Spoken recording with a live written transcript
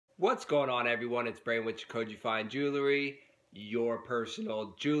What's going on, everyone? It's Brain with JACOJE Fine Jewelry, your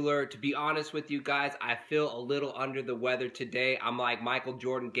personal jeweler. To be honest with you guys, I feel a little under the weather today. I'm like Michael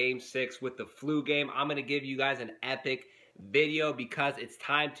Jordan Game 6 with the flu game. I'm going to give you guys an epic video because it's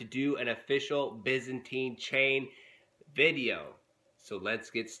time to do an official Byzantine chain video. So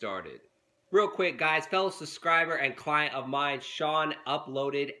let's get started. Real quick, guys, fellow subscriber and client of mine, Sean,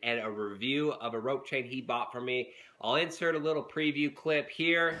 uploaded a review of a rope chain he bought from me. I'll insert a little preview clip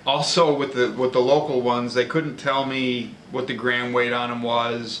here. Also, with the local ones, they couldn't tell me what the gram weight on them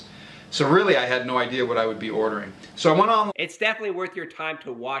was. So really, I had no idea what I would be ordering. So I went on. It's definitely worth your time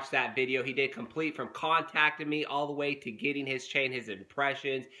to watch that video. He did complete from contacting me all the way to getting his chain, his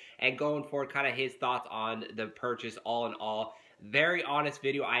impressions, and going forward, kind of his thoughts on the purchase all in all. Very honest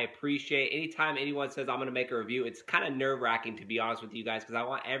video. I appreciate anytime anyone says I'm going to make a review. It's kind of nerve-wracking, to be honest with you guys, because I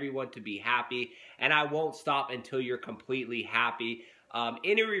want everyone to be happy, and I won't stop until you're completely happy.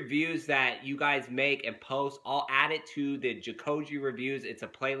 Any reviews that you guys make and post, I'll add it to the JACOJE reviews. It's a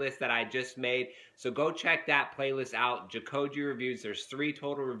playlist that I just made, so go check that playlist out. JACOJE reviews. There's 3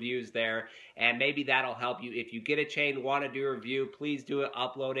 total reviews there, and maybe that'll help you. If you get a chain, want to do a review, please do it,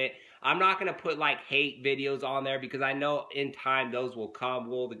 upload it. I'm not going to put like hate videos on there because I know in time those will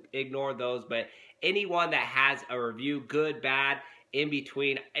come. We'll ignore those, but anyone that has a review, good, bad, in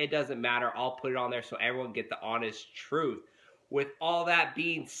between, it doesn't matter. I'll put it on there so everyone get the honest truth. With all that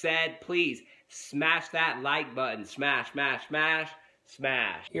being said, please smash that like button. Smash, smash, smash,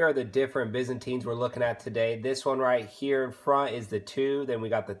 smash. Here are the different Byzantines we're looking at today. This one right here in front is the 2. Then we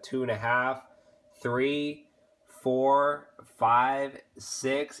got the 2.5, 3, 4, 5,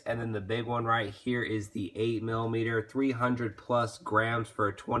 6, and then the big one right here is the 8mm, 300 plus grams for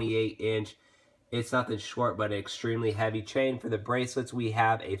a 28-inch. It's nothing short, but an extremely heavy chain. For the bracelets, we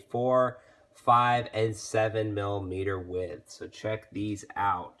have a 4, 5, and 7mm width. So check these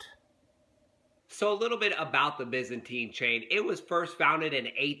out. So a little bit about the Byzantine chain. It was first founded in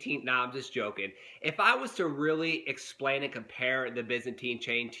I'm just joking. If I was to really explain and compare the Byzantine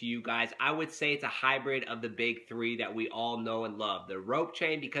chain to you guys, I would say it's a hybrid of the big 3 that we all know and love. The rope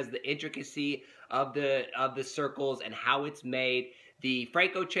chain, because of the intricacy of the circles and how it's made. The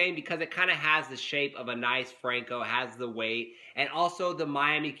Franco chain, because it kind of has the shape of a nice Franco, has the weight. And also the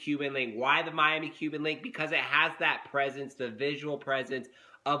Miami Cuban link. Why the Miami Cuban link? Because it has that presence, the visual presence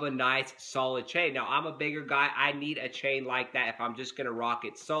of a nice solid chain. Now, I'm a bigger guy. I need a chain like that if I'm just going to rock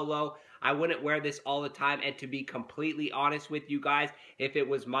it solo. I wouldn't wear this all the time, and to be completely honest with you guys, if it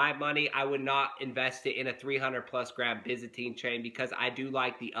was my money, I would not invest it in a 300 plus gram Byzantine chain because I do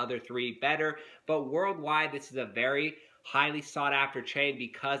like the other 3 better. But worldwide, this is a very highly sought after chain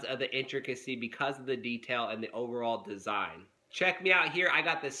because of the intricacy, because of the detail, and the overall design. Check me out here. I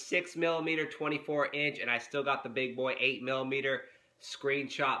got the 6mm 24-inch, and I still got the big boy 8mm.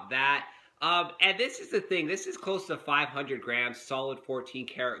 Screenshot that. And this is the thing. This is close to 500 grams, solid 14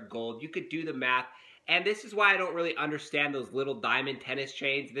 karat gold. You could do the math. And this is why I don't really understand those little diamond tennis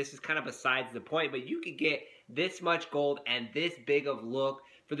chains. This is kind of besides the point, but you could get this much gold and this big of look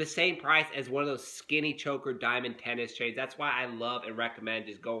for the same price as one of those skinny choker diamond tennis chains. That's why I love and recommend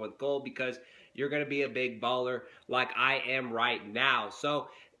just going with gold, because you're going to be a big baller like I am right now. So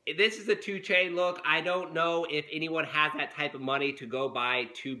this is a 2-chain look. I don't know if anyone has that type of money to go buy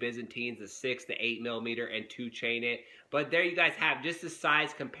 2 Byzantines, the 6, the 8mm, and 2-chain it. But there you guys have just the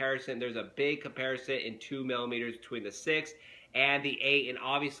size comparison. There's a big comparison in 2mm between the 6 and the 8, and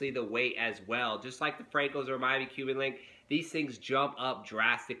obviously the weight as well. Just like the Francos or Miami Cuban link, these things jump up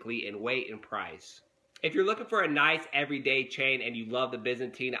drastically in weight and price. If you're looking for a nice everyday chain and you love the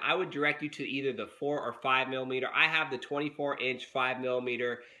Byzantine, I would direct you to either the 4 or 5mm. I have the 24-inch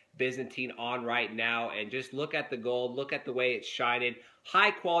 5mm Byzantine on right now, and just look at the gold, look at the way it's shining.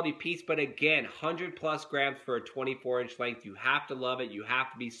 High quality piece, but again, 100 plus grams for a 24-inch length. You have to love it. You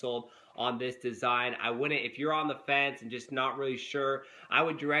have to be sold on this design. I wouldn't, if you're on the fence and just not really sure, I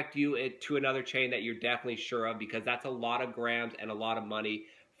would direct you to another chain that you're definitely sure of, because that's a lot of grams and a lot of money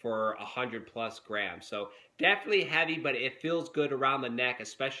for 100 plus grams. So definitely heavy, but it feels good around the neck,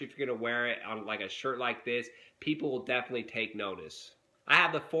 especially if you're gonna wear it on like a shirt like this. People will definitely take notice. I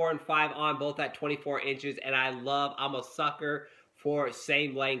have the 4 and 5 on, both at 24 inches, and I'm a sucker for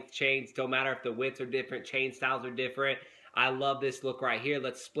same length chains. Don't matter if the widths are different, chain styles are different. I love this look right here.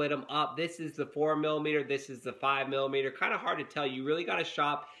 Let's split them up. This is the 4mm, this is the 5mm. Kind of hard to tell. You really got to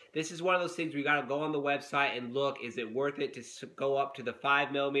shop. This is one of those things where you got to go on the website and look, is it worth it to go up to the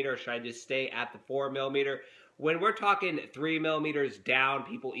 5mm, or should I just stay at the 4mm? When we're talking 3mm down,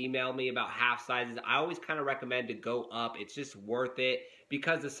 people email me about half sizes. I always kind of recommend to go up. It's just worth it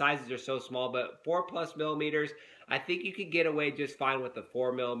because the sizes are so small. But 4+ millimeters, I think you could get away just fine with the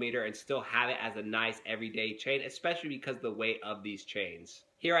 4mm and still have it as a nice everyday chain, especially because of the weight of these chains.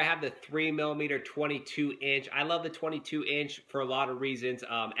 Here I have the 3mm 22-inch. I love the 22-inch for a lot of reasons.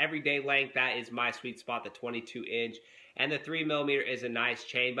 Everyday length, that is my sweet spot, the 22-inch. And the 3mm is a nice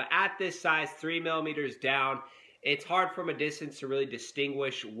chain. But at this size, 3mm down, it's hard from a distance to really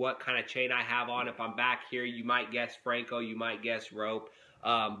distinguish what kind of chain I have on. If I'm back here, you might guess Franco, you might guess rope.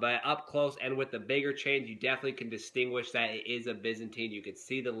 But up close and with the bigger chains, you definitely can distinguish that it is a Byzantine. You can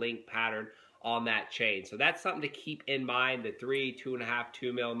see the link pattern on that chain. So that's something to keep in mind. The 3, 2.5,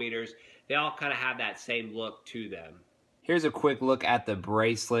 2mm, they all kind of have that same look to them. Here's a quick look at the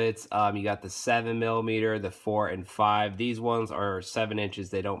bracelets. You got the 7mm, the 4 and 5. These ones are 7 inches.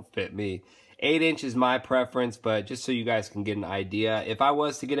 They don't fit me. 8 inch is my preference, but just so you guys can get an idea, if I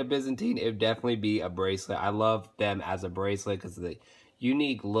was to get a Byzantine, it would definitely be a bracelet. I love them as a bracelet because of the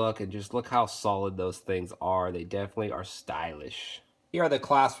unique look, and just look how solid those things are. They definitely are stylish. Here are the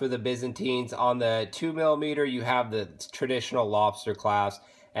clasps for the Byzantines. On the 2mm, you have the traditional lobster clasp.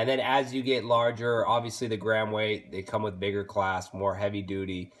 And then as you get larger, obviously the gram weight, they come with bigger clasps, more heavy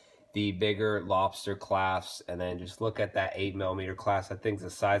duty, the bigger lobster clasps. And then just look at that 8mm clasp. I think it's the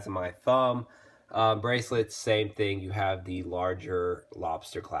size of my thumb. Bracelets, same thing. You have the larger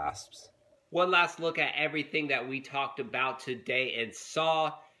lobster clasps. One last look at everything that we talked about today and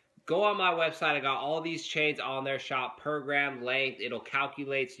saw. Go on my website. I got all these chains on there. Shop per gram length. It'll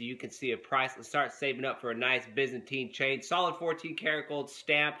calculate so you can see a price and start saving up for a nice Byzantine chain. Solid 14 karat gold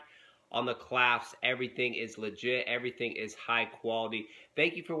stamped on the clasps. Everything is legit. Everything is high quality.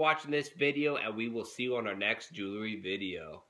 Thank you for watching this video, and we will see you on our next jewelry video.